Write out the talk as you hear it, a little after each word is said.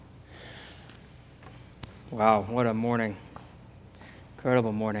Wow, what a morning.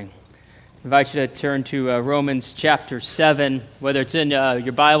 Incredible morning. I invite you to turn to Romans chapter 7, whether it's in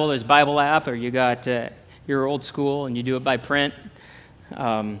your Bible, there's a Bible app, or you got your old school and you do it by print.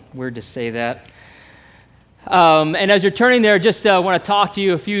 Weird to say that. And as you're turning there, just want to talk to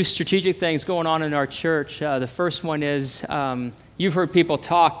you a few strategic things going on in our church. The first one is you've heard people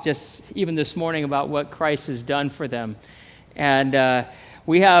talk just even this morning about what Christ has done for them. And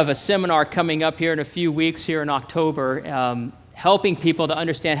we have a seminar coming up here in a few weeks here in October, helping people to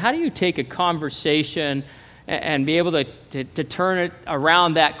understand how do you take a conversation and be able to turn it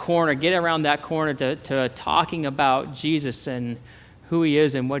around that corner, get around that corner to talking about Jesus and who he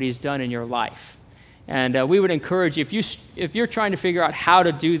is and what he's done in your life. And we would encourage you, if you're trying to figure out how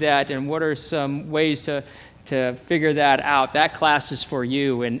to do that and what are some ways to figure that out, that class is for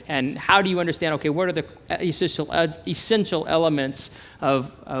you. And how do you understand, okay, what are the essential elements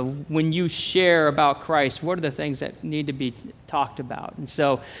of when you share about Christ? What are the things that need to be talked about? And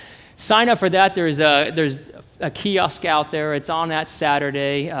so sign up for that. There's a kiosk out there. It's on that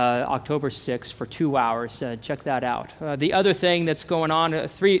Saturday, October 6th for 2 hours. Check that out. The other thing that's going on,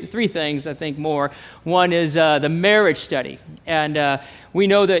 three things, I think more. One is the marriage study. And we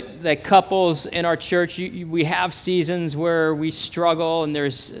know that couples in our church, we have seasons where we struggle and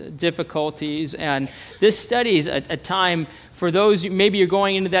there's difficulties. And this study is a time for those, maybe you're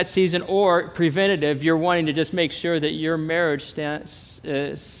going into that season or preventative, you're wanting to just make sure that your marriage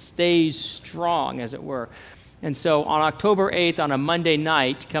stays strong, as it were. And so on October 8th, on a Monday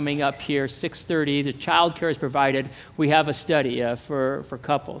night, coming up here, 6:30, the child care is provided. We have a study for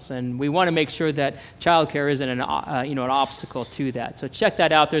couples, and we want to make sure that child care isn't an obstacle to that. So check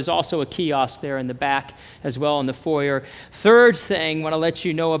that out. There's also a kiosk there in the back as well in the foyer. Third thing I want to let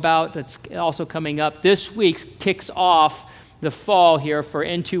you know about that's also coming up, this week kicks off the fall here for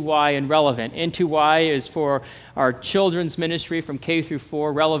N2Y and Relevant. N2Y is for our children's ministry from K through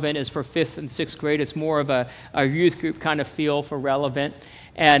 4. Relevant is for 5th and 6th grade. It's more of a youth group kind of feel for Relevant.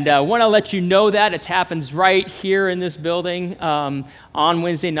 And I want to let you know that. It happens right here in this building on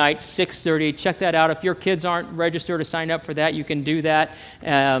Wednesday night, 6:30. Check that out. If your kids aren't registered to sign up for that, you can do that.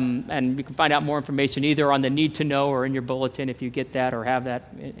 And you can find out more information either on the Need to Know or in your bulletin if you get that or have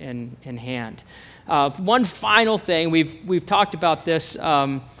that in hand. One final thing, we've talked about this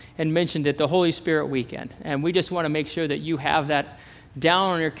and mentioned it, the Holy Spirit weekend. And we just want to make sure that you have that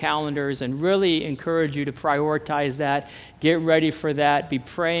down on your calendars and really encourage you to prioritize that, get ready for that, be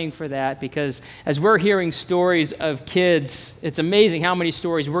praying for that, because as we're hearing stories of kids, it's amazing how many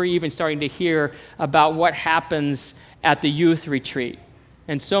stories we're even starting to hear about what happens at the youth retreat.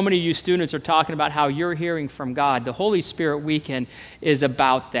 And so many of you students are talking about how you're hearing from God. The Holy Spirit weekend is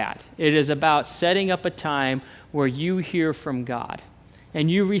about that. It is about setting up a time where you hear from God and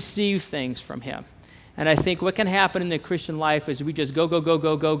you receive things from him. And I think what can happen in the Christian life is we just go,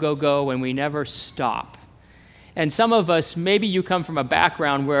 and we never stop. And some of us, maybe you come from a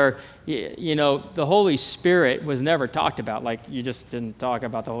background where, the Holy Spirit was never talked about. Like, you just didn't talk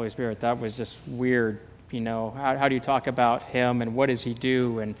about the Holy Spirit. That was just weird. How do you talk about him and what does he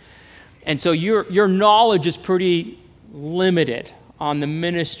do? And so your knowledge is pretty limited on the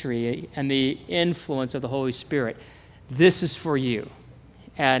ministry and the influence of the Holy Spirit. This is for you.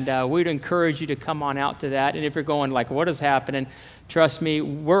 And we'd encourage you to come on out to that. And if you're going like, what is happening? Trust me,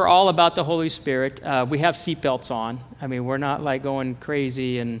 we're all about the Holy Spirit. We have seatbelts on. I mean, we're not like going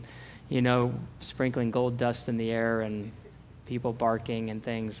crazy and, sprinkling gold dust in the air and people barking and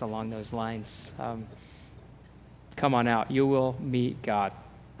things along those lines. Come on out. You will meet God.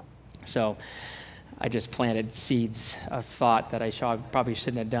 So I just planted seeds of thought that I probably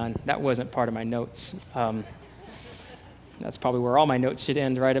shouldn't have done. That wasn't part of my notes. That's probably where all my notes should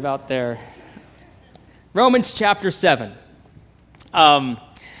end, right about there. Romans chapter 7.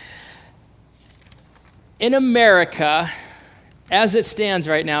 In America, as it stands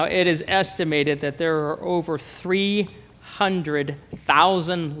right now, it is estimated that there are over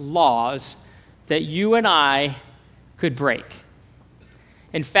 300,000 laws that you and I could break.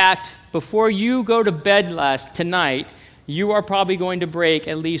 In fact, before you go to bed tonight, you are probably going to break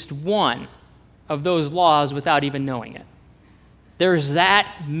at least one of those laws without even knowing it. There's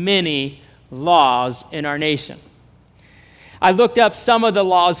that many laws in our nation. I looked up some of the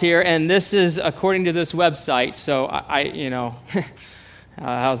laws here, and this is according to this website, so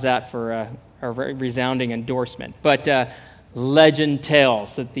how's that for a resounding endorsement? But legend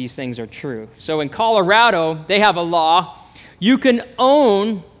tells that these things are true. So in Colorado, they have a law. You can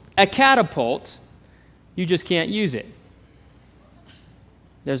own a catapult, you just can't use it.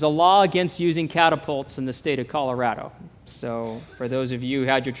 There's a law against using catapults in the state of Colorado. So for those of you who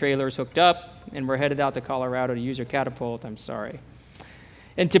had your trailers hooked up and were headed out to Colorado to use your catapult, I'm sorry.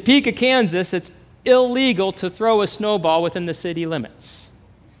 In Topeka, Kansas, it's illegal to throw a snowball within the city limits.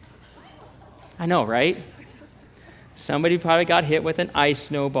 I know, right? Somebody probably got hit with an ice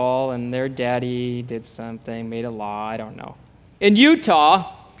snowball and their daddy did something, made a law, I don't know. In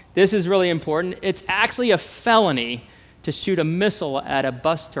Utah, this is really important, it's actually a felony to shoot a missile at a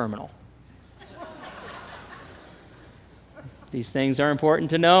bus terminal. These things are important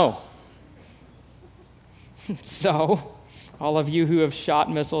to know. So, all of you who have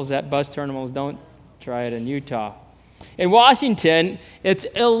shot missiles at bus terminals, don't try it in Utah. In Washington, it's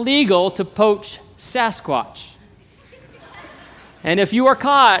illegal to poach Sasquatch. And if you are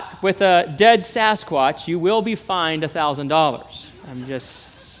caught with a dead Sasquatch, you will be fined $1,000. I'm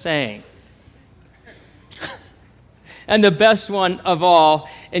just saying. And the best one of all,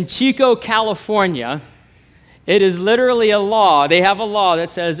 in Chico, California, it is literally a law. They have a law that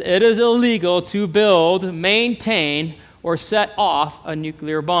says it is illegal to build, maintain, or set off a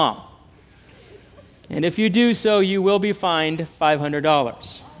nuclear bomb. And if you do so, you will be fined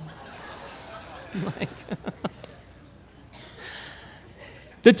 $500.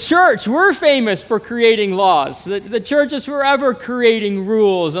 The church, we're famous for creating laws. The church is forever creating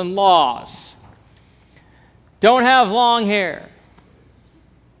rules and laws. Don't have long hair.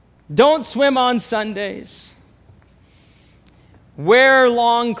 Don't swim on Sundays. Wear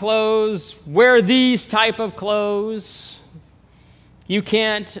long clothes. Wear these type of clothes. You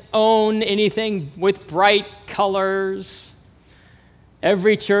can't own anything with bright colors.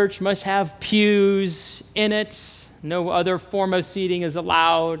 Every church must have pews in it. No other form of seating is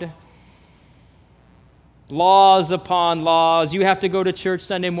allowed. Laws upon laws. You have to go to church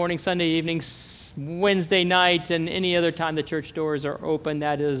Sunday morning, Sunday evening, Wednesday night, and any other time the church doors are open.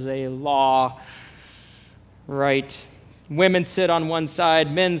 That is a law, right? Women sit on one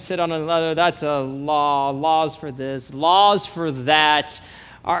side, men sit on another. That's a law. Laws for this, laws for that.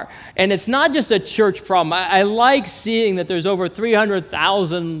 And it's not just a church problem. I like seeing that there's over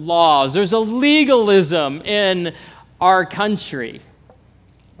 300,000 laws. There's a legalism in our country.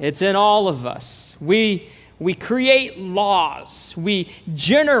 It's in all of us. We create laws. We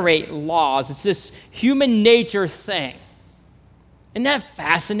generate laws. It's this human nature thing. Isn't that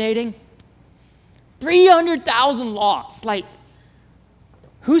fascinating? 300,000 laws. Like,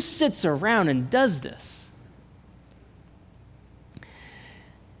 who sits around and does this?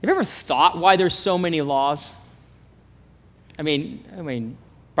 Have you ever thought why there's so many laws? I mean,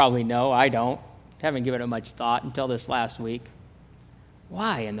 probably no, I don't. Haven't given it much thought until this last week.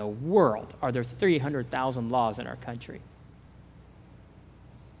 Why in the world are there 300,000 laws in our country?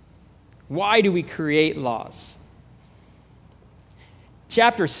 Why do we create laws?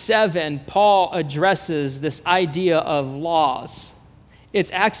 Chapter 7, Paul addresses this idea of laws.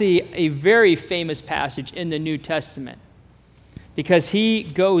 It's actually a very famous passage in the New Testament, because he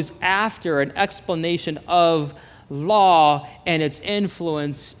goes after an explanation of law and its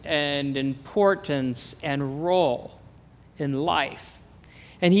influence and importance and role in life.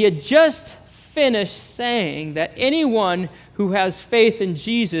 And he had just finished saying that anyone who has faith in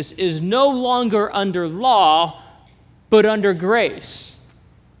Jesus is no longer under law, but under grace.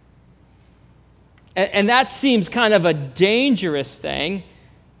 And that seems kind of a dangerous thing,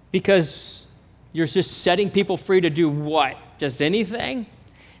 because you're just setting people free to do what? Just anything?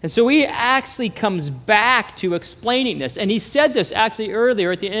 And so he actually comes back to explaining this. And he said this actually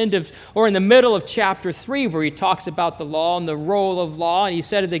earlier at the end of, or in the middle of chapter 3, where he talks about the law and the role of law. And he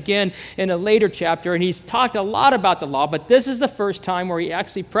said it again in a later chapter. And he's talked a lot about the law, but this is the first time where he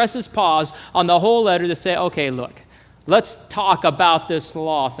actually presses pause on the whole letter to say, okay, look, let's talk about this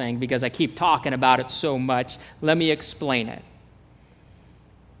law thing, because I keep talking about it so much. Let me explain it.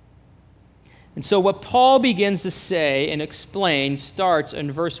 And so what Paul begins to say and explain starts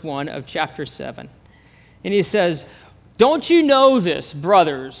in verse 1 of chapter 7. And he says, "Don't you know this,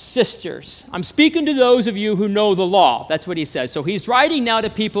 brothers, sisters?" I'm speaking to those of you who know the law. That's what he says. So he's writing now to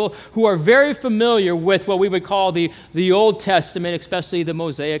people who are very familiar with what we would call the Old Testament, especially the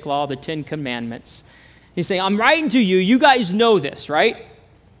Mosaic Law, the Ten Commandments. He's saying, I'm writing to you. You guys know this, right?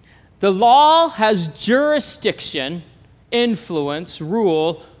 The law has jurisdiction, influence,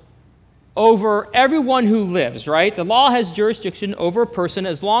 rule over everyone who lives, right? The law has jurisdiction over a person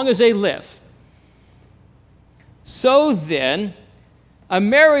as long as they live. So then, a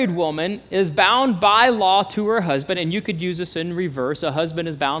married woman is bound by law to her husband, and you could use this in reverse. A husband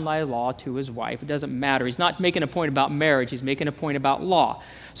is bound by law to his wife. It doesn't matter. He's not making a point about marriage. He's making a point about law.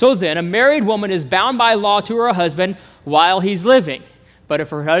 So then, a married woman is bound by law to her husband while he's living. But if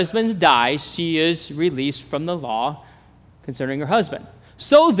her husband dies, she is released from the law concerning her husband.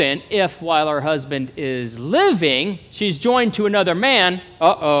 So then, if while her husband is living, she's joined to another man,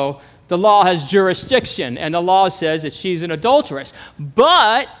 the law has jurisdiction, and the law says that she's an adulteress.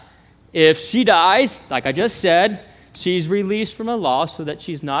 But if she dies, like I just said, she's released from the law so that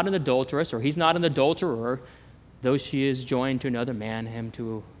she's not an adulteress, or he's not an adulterer, though she is joined to another man, him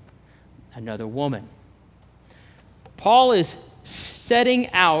to another woman. Paul is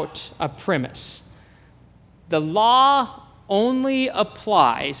setting out a premise. The law only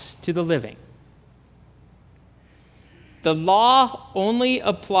applies to the living. The law only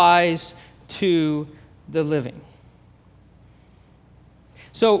applies to the living.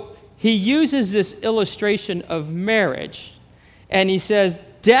 So he uses this illustration of marriage, and he says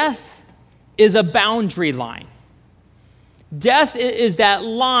death is a boundary line. Death is that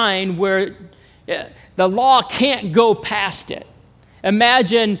line where the law can't go past it.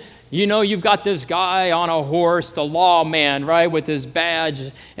 Imagine, you've got this guy on a horse, the lawman, right, with his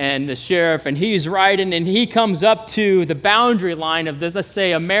badge and the sheriff, and he's riding, and he comes up to the boundary line of this, let's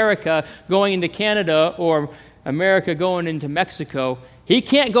say, America going into Canada or America going into Mexico. He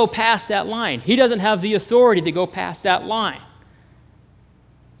can't go past that line. He doesn't have the authority to go past that line.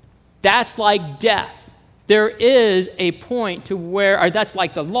 That's like death. There is a point to where, or that's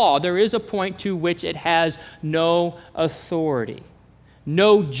like the law, there is a point to which it has no authority.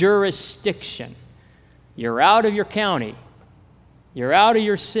 No jurisdiction. You're out of your county. You're out of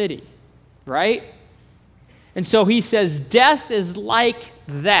your city, right? And so he says death is like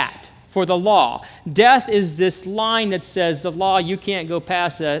that for the law. Death is this line that says the law, you can't go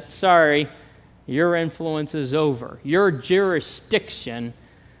past that. Sorry, your influence is over. Your jurisdiction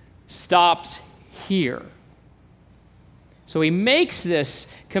stops here. So he makes this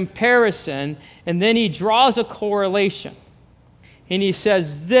comparison, and then he draws a correlation. And he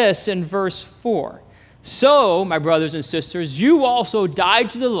says this in verse 4. So, my brothers and sisters, you also died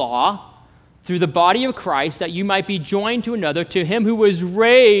to the law through the body of Christ, that you might be joined to another, to him who was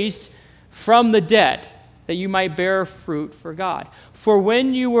raised from the dead, that you might bear fruit for God. For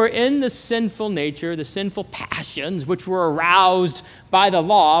when you were in the sinful nature, the sinful passions, which were aroused by the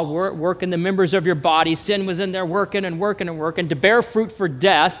law, were working the members of your body, sin was in there working to bear fruit for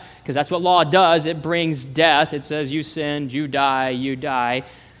death, because that's what law does. It brings death. It says you sinned, you die.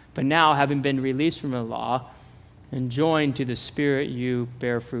 But now, having been released from the law and joined to the Spirit, you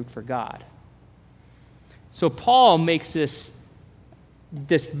bear fruit for God. So Paul makes this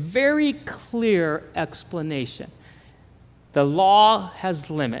very clear explanation. The law has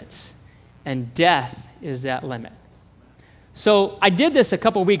limits, and death is that limit. So I did this a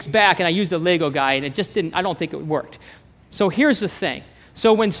couple weeks back, and I used a Lego guy, and I don't think it worked. So here's the thing.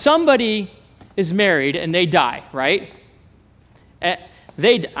 So when somebody is married and they die, right?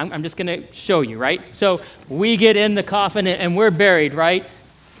 I'm just going to show you, right? So we get in the coffin and we're buried, right?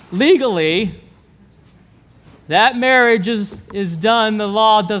 Legally, that marriage is done. The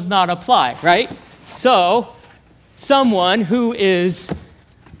law does not apply, right? So someone who is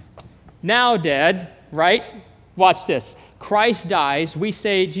now dead, right? Watch this. Christ dies. We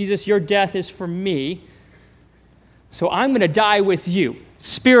say, Jesus, your death is for me. So I'm going to die with you.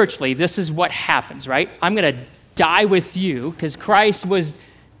 Spiritually, this is what happens, right? I'm going to die with you because Christ was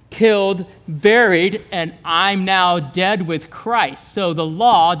killed, buried, and I'm now dead with Christ. So the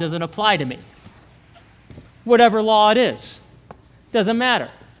law doesn't apply to me. Whatever law it is, doesn't matter.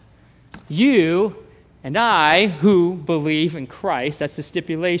 You and I, who believe in Christ, that's the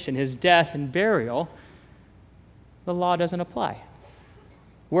stipulation, his death and burial, the law doesn't apply.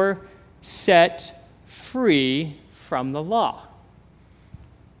 We're set free from the law.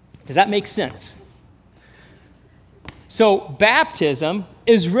 Does that make sense? So baptism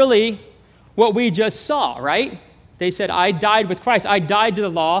is really what we just saw, right? They said, I died with Christ. I died to the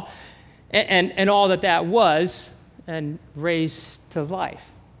law and all that was, and raised to life.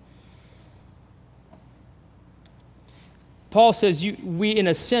 Paul says we, in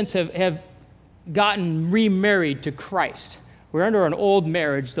a sense, have gotten remarried to Christ. We're under an old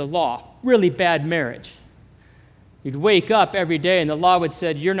marriage, the law, really bad marriage. You'd wake up every day and the law would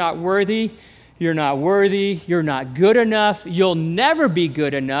say, you're not worthy, you're not good enough, you'll never be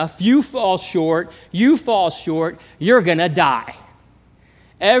good enough, you fall short, you're going to die.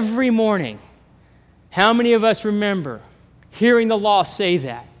 Every morning, how many of us remember hearing the law say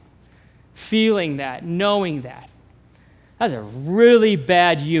that, feeling that, knowing that? That's a really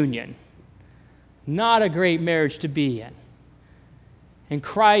bad union. Not a great marriage to be in. And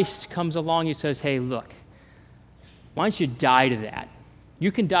Christ comes along and says, hey, look, why don't you die to that?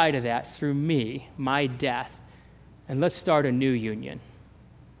 You can die to that through me, my death, and let's start a new union.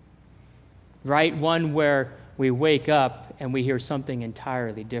 Right? One where we wake up and we hear something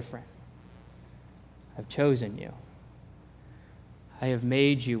entirely different. I've chosen you. I have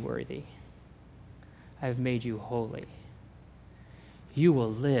made you worthy. I have made you holy. You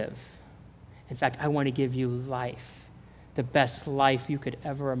will live. In fact, I want to give you life, the best life you could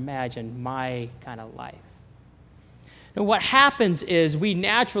ever imagine, my kind of life. Now, what happens is we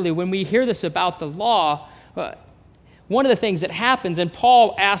naturally, when we hear this about the law, one of the things that happens, and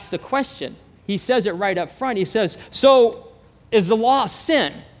Paul asks the question, he says it right up front. He says, so is the law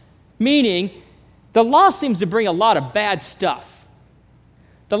sin? Meaning, the law seems to bring a lot of bad stuff.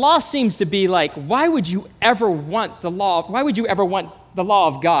 The law seems to be like, why would you ever want the law? Why would you ever want the law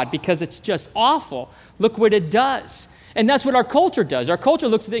of God? Because it's just awful. Look what it does. And that's what our culture does. Our culture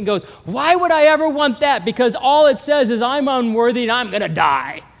looks at it and goes, why would I ever want that? Because all it says is I'm unworthy and I'm going to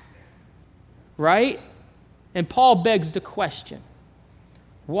die. Right? And Paul begs the question,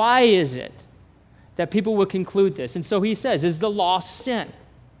 why is it that people will conclude this? And so he says, is the law sin?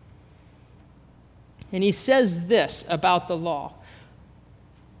 And he says this about the law.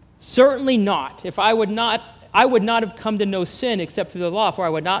 Certainly not. If I would not have come to know sin except through the law, for I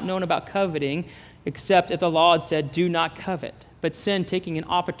would not have known about coveting except if the law had said, do not covet. But sin, taking an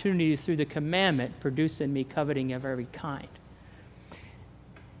opportunity through the commandment, produced in me coveting of every kind.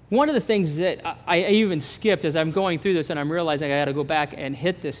 One of the things that I even skipped as I'm going through this and I'm realizing I got to go back and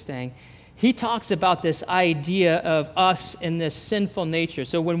hit this thing, he talks about this idea of us in this sinful nature.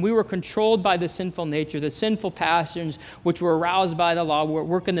 So when we were controlled by the sinful nature, the sinful passions which were aroused by the law were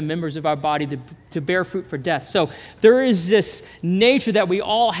working the members of our body to bear fruit for death. So there is this nature that we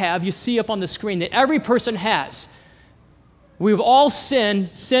all have, you see up on the screen, that every person has. We've all sinned.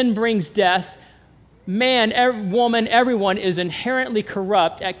 Sin brings death. Man, woman, everyone is inherently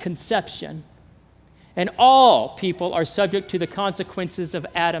corrupt at conception. And all people are subject to the consequences of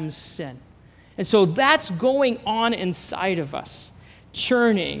Adam's sin. And so that's going on inside of us,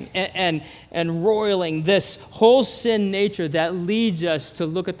 churning and roiling this whole sin nature that leads us to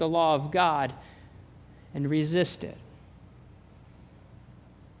look at the law of God and resist it.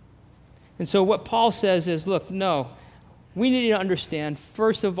 And so what Paul says is, look, no, we need to understand,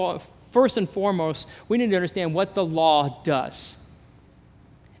 first and foremost, we need to understand what the law does.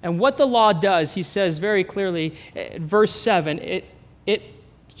 And what the law does, he says very clearly, verse 7, it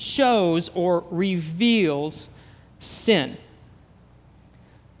shows or reveals sin.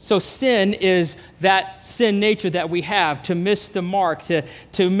 So sin is that sin nature that we have, to miss the mark,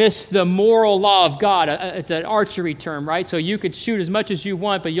 to miss the moral law of God. It's an archery term, right? So you could shoot as much as you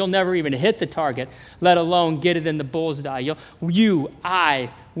want, but you'll never even hit the target, let alone get it in the bullseye. I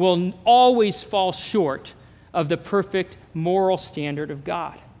will always fall short of the perfect moral standard of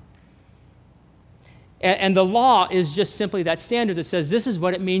God. And the law is just simply that standard that says this is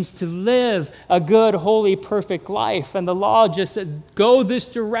what it means to live a good, holy, perfect life. And the law just says, go this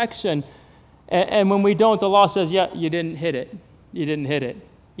direction. And when we don't, the law says, yeah, you didn't hit it. You didn't hit it.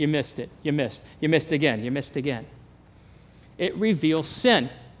 You missed it. You missed. You missed again. You missed again. It reveals sin.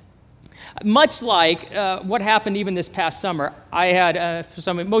 Much like what happened even this past summer, I had,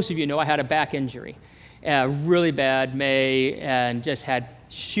 most of you know, I had a back injury. Really bad, and just had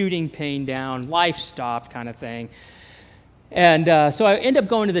shooting pain down, life stopped kind of thing. And so I end up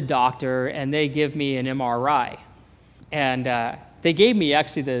going to the doctor, and they give me an MRI. And they gave me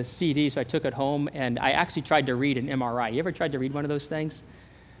actually the CD, so I took it home, and I actually tried to read an MRI. You ever tried to read one of those things?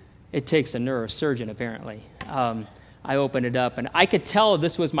 It takes a neurosurgeon, apparently. I opened it up, and I could tell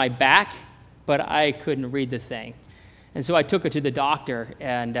this was my back, but I couldn't read the thing. And so I took it to the doctor,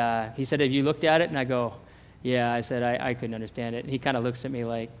 and he said, have you looked at it? And I go, yeah. I said, I couldn't understand it. And he kind of looks at me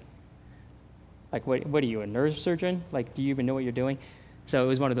like what are you, a neurosurgeon? Like, do you even know what you're doing? So it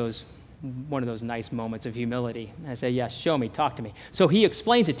was one of those nice moments of humility. I said, yeah, show me, talk to me. So he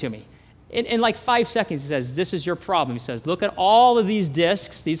explains it to me. In like 5 seconds, he says, this is your problem. He says, look at all of these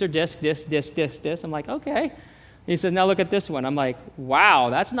discs. These are discs. I'm like, okay. And he says, now look at this one. I'm like, wow,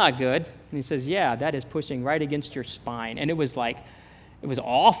 that's not good. And he says, yeah, that is pushing right against your spine. And it was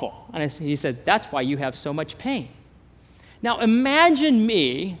awful. And he says, that's why you have so much pain. Now imagine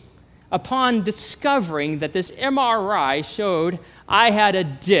me, upon discovering that this MRI showed I had a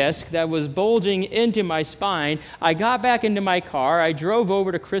disc that was bulging into my spine. I got back into my car. I drove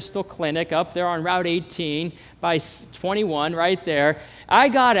over to Crystal Clinic up there on Route 18 by 21 right there. I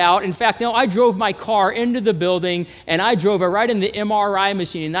got out. In fact, no, I drove my car into the building, and I drove it right in the MRI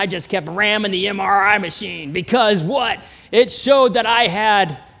machine, and I just kept ramming the MRI machine because what? It showed that I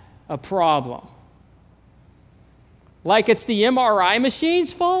had a problem. Like it's the MRI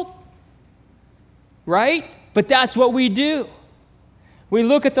machine's fault? Right? But that's what we do. We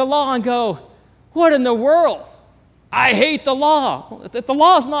look at the law and go, What in the world? I hate the law. The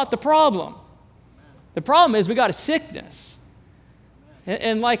law is not the problem. The problem is we got a sickness.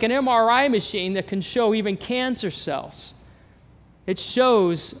 And like an MRI machine that can show even cancer cells, it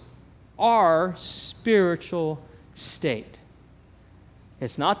shows our spiritual state.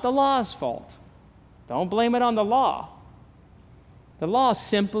 It's not the law's fault. Don't blame it on the law. The law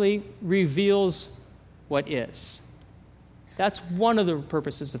simply reveals what is. That's one of the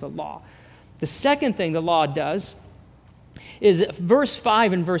purposes of the law. The second thing the law does is verse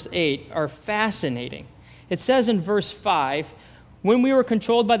 5 and verse 8 are fascinating. It says in verse 5, when we were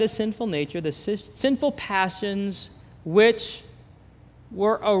controlled by the sinful nature, the sinful passions which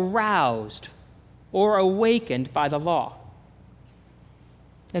were aroused or awakened by the law.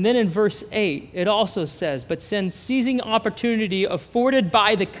 And then in verse 8, it also says, but sin, seizing opportunity afforded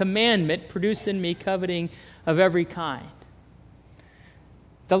by the commandment, produced in me coveting of every kind.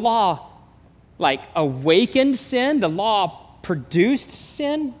 The law, like, awakened sin. The law produced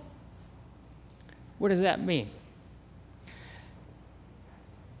sin. What does that mean?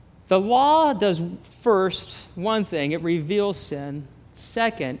 The law does first one thing, it reveals sin.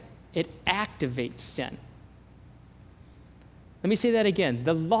 Second, it activates sin. Let me say that again.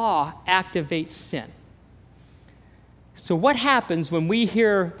 The law activates sin. So what happens when we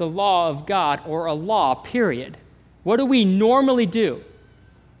hear the law of God or a law, period? What do we normally do?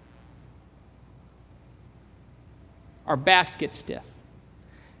 Our backs get stiff.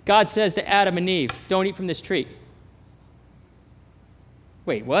 God says to Adam and Eve, don't eat from this tree.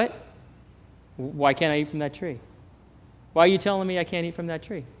 Wait, what? Why can't I eat from that tree? Why are you telling me I can't eat from that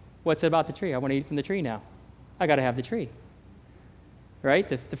tree? What's it about the tree? I want to eat from the tree now. I got to have the tree. Right?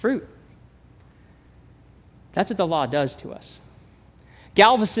 The fruit. That's what the law does to us.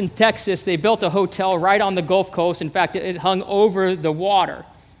 Galveston, Texas, they built a hotel right on the Gulf Coast. In fact, it hung over the water.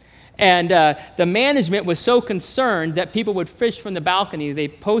 And the management was so concerned that people would fish from the balcony. They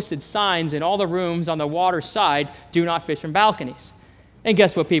posted signs in all the rooms on the water side, do not fish from balconies. And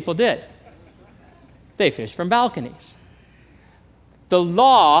guess what people did? They fished from balconies. The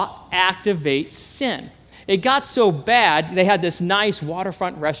law activates sin. It got so bad, they had this nice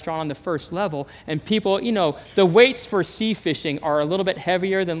waterfront restaurant on the first level, and people, the weights for sea fishing are a little bit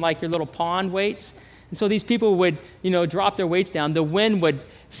heavier than like your little pond weights. And so these people would, drop their weights down. The wind would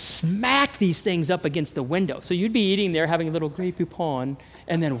smack these things up against the window. So you'd be eating there, having a little Grey Poupon,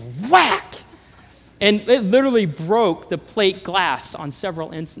 and then whack! And it literally broke the plate glass on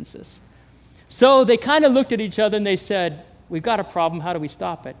several instances. So they kind of looked at each other and they said, we've got a problem, how do we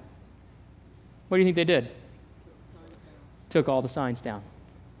stop it? What do you think they did? Took all the signs down.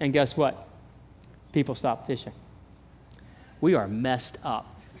 And guess what? People stopped fishing. We are messed up.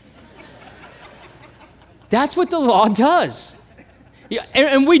 That's what the law does. Yeah,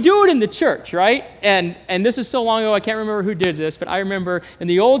 and we do it in the church, right? And this is so long ago, I can't remember who did this, but I remember in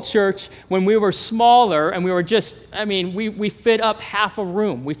the old church when we were smaller and we were we fit up half a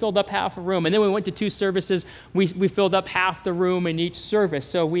room. We filled up half a room. And then we went to 2 services, we filled up half the room in each service.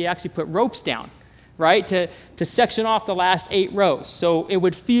 So we actually put ropes down, right, to section off the last 8 rows. So it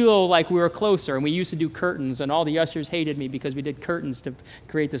would feel like we were closer. And we used to do curtains, and all the ushers hated me because we did curtains to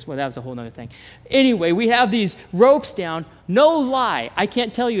create this. Well, that was a whole other thing. Anyway, we have these ropes down. No lie, I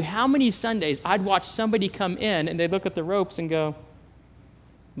can't tell you how many Sundays I'd watch somebody come in, and they'd look at the ropes and go,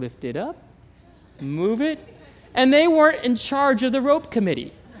 lift it up, move it. And they weren't in charge of the rope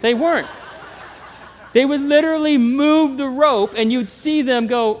committee. They weren't. They would literally move the rope, and you'd see them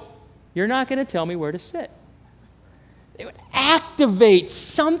go, you're not going to tell me where to sit. It would activate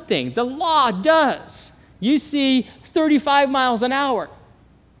something. The law does. You see 35 miles an hour.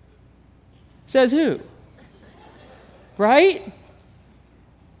 Says who? Right?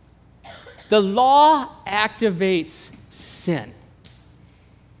 The law activates sin.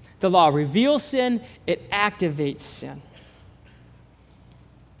 The law reveals sin. It activates sin.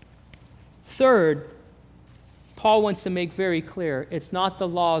 Third, Paul wants to make very clear, it's not the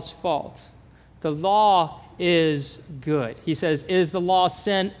law's fault. The law is good. He says, is the law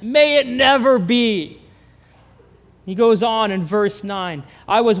sin? May it never be. He goes on in verse 9,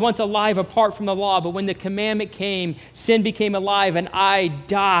 I was once alive apart from the law, but when the commandment came, sin became alive and I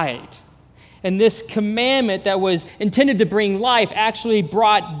died. And this commandment that was intended to bring life actually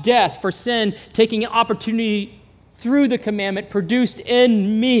brought death, for sin, taking an opportunity through the commandment, produced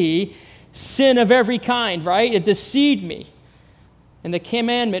in me sin of every kind, right? It deceived me. And the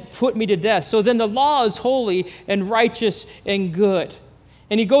commandment put me to death. So then the law is holy and righteous and good.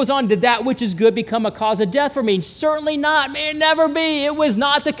 And he goes on, did that which is good become a cause of death for me? Certainly not. May it never be. It was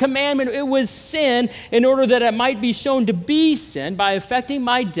not the commandment. It was sin, in order that it might be shown to be sin by affecting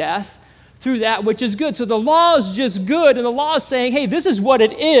my death through that which is good. So the law is just good, and the law is saying, hey, this is what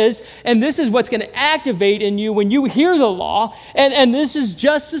it is, and this is what's going to activate in you when you hear the law, and this is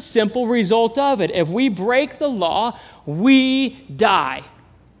just a simple result of it. If we break the law, we die.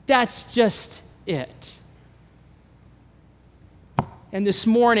 That's just it. And this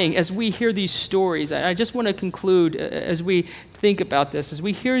morning, as we hear these stories, I just want to conclude as we think about this, as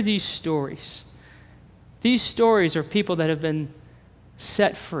we hear these stories are people that have been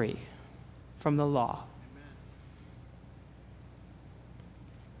set free from the law.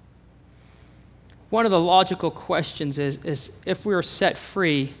 One of the logical questions is if we are set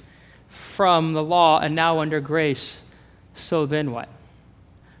free from the law and now under grace, so then what?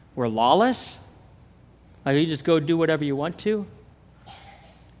 We're lawless? Like you just go do whatever you want to?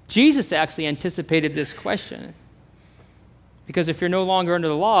 Jesus actually anticipated this question. Because if you're no longer under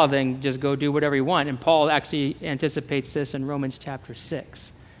the law, then just go do whatever you want. And Paul actually anticipates this in Romans chapter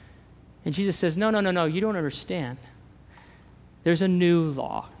 6. And Jesus says, no, you don't understand. There's a new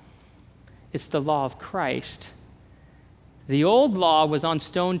law. It's the law of Christ. The old law was on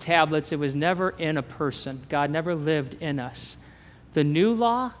stone tablets. It was never in a person. God never lived in us. The new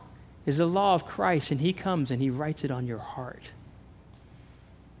law is the law of Christ, and he comes and he writes it on your heart.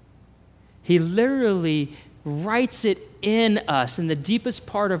 He literally writes it in us, in the deepest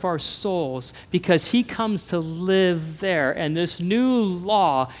part of our souls, because he comes to live there. And this new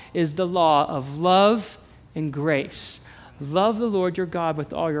law is the law of love and grace. Love the Lord your God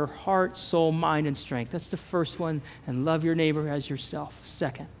with all your heart, soul, mind, and strength. That's the first one. And love your neighbor as yourself,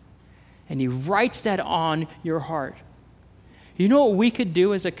 second. And he writes that on your heart. You know what we could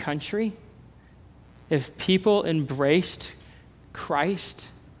do as a country if people embraced Christ,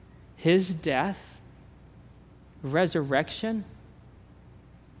 his death, resurrection?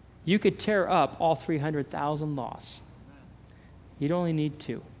 You could tear up all 300,000 laws. You'd only need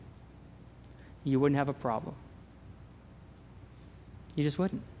 2. You wouldn't have a problem. You just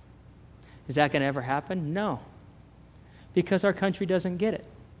wouldn't. Is that going to ever happen? No. Because our country doesn't get it.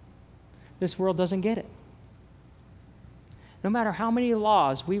 This world doesn't get it. No matter how many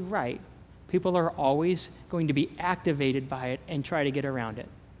laws we write, people are always going to be activated by it and try to get around it.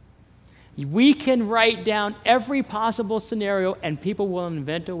 We can write down every possible scenario, and people will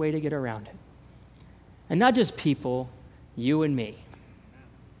invent a way to get around it. And not just people, you and me.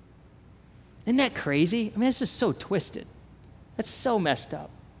 Isn't that crazy? I mean, it's just so twisted. That's so messed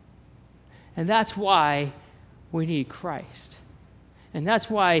up. And that's why we need Christ. And that's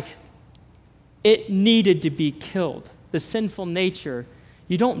why it needed to be killed. The sinful nature,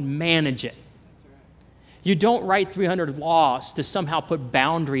 you don't manage it. You don't write 300 laws to somehow put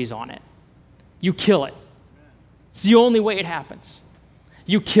boundaries on it. You kill it. It's the only way it happens.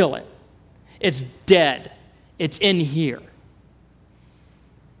 You kill it. It's dead. It's in here.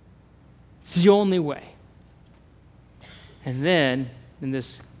 It's the only way. And then, in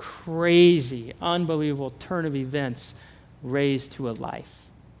this crazy, unbelievable turn of events, raised to a life.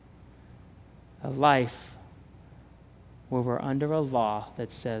 A life where we're under a law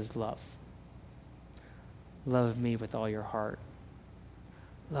that says love. Love me with all your heart.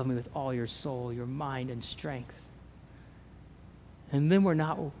 Love me with all your soul, your mind, and strength. And then we're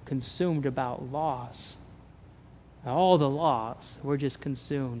not consumed about laws. All the laws, we're just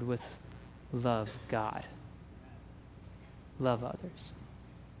consumed with love God. Love others.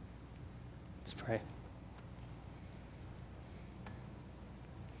 Let's pray.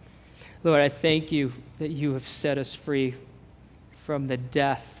 Lord, I thank you that you have set us free from the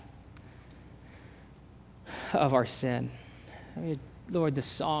death of our sin. I mean, Lord, the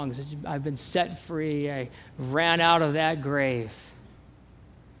songs, I've been set free. I ran out of that grave.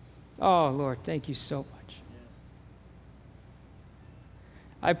 Oh, Lord, thank you so much.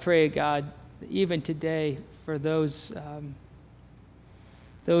 I pray, God, even today for those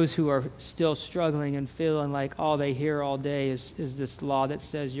who are still struggling and feeling like all they hear all day is this law that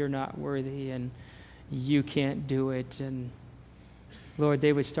says you're not worthy and you can't do it. And Lord,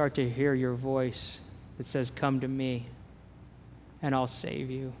 they would start to hear your voice that says, come to me and I'll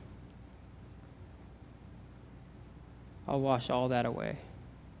save you. I'll wash all that away.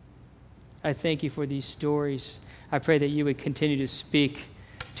 I thank you for these stories. I pray that you would continue to speak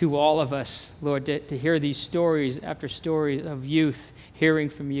to all of us, Lord, to hear these stories after stories of youth hearing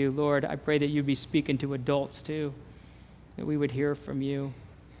from you. Lord, I pray that you'd be speaking to adults too, that we would hear from you.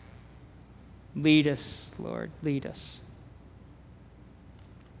 Lead us, Lord, lead us.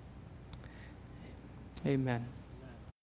 Amen.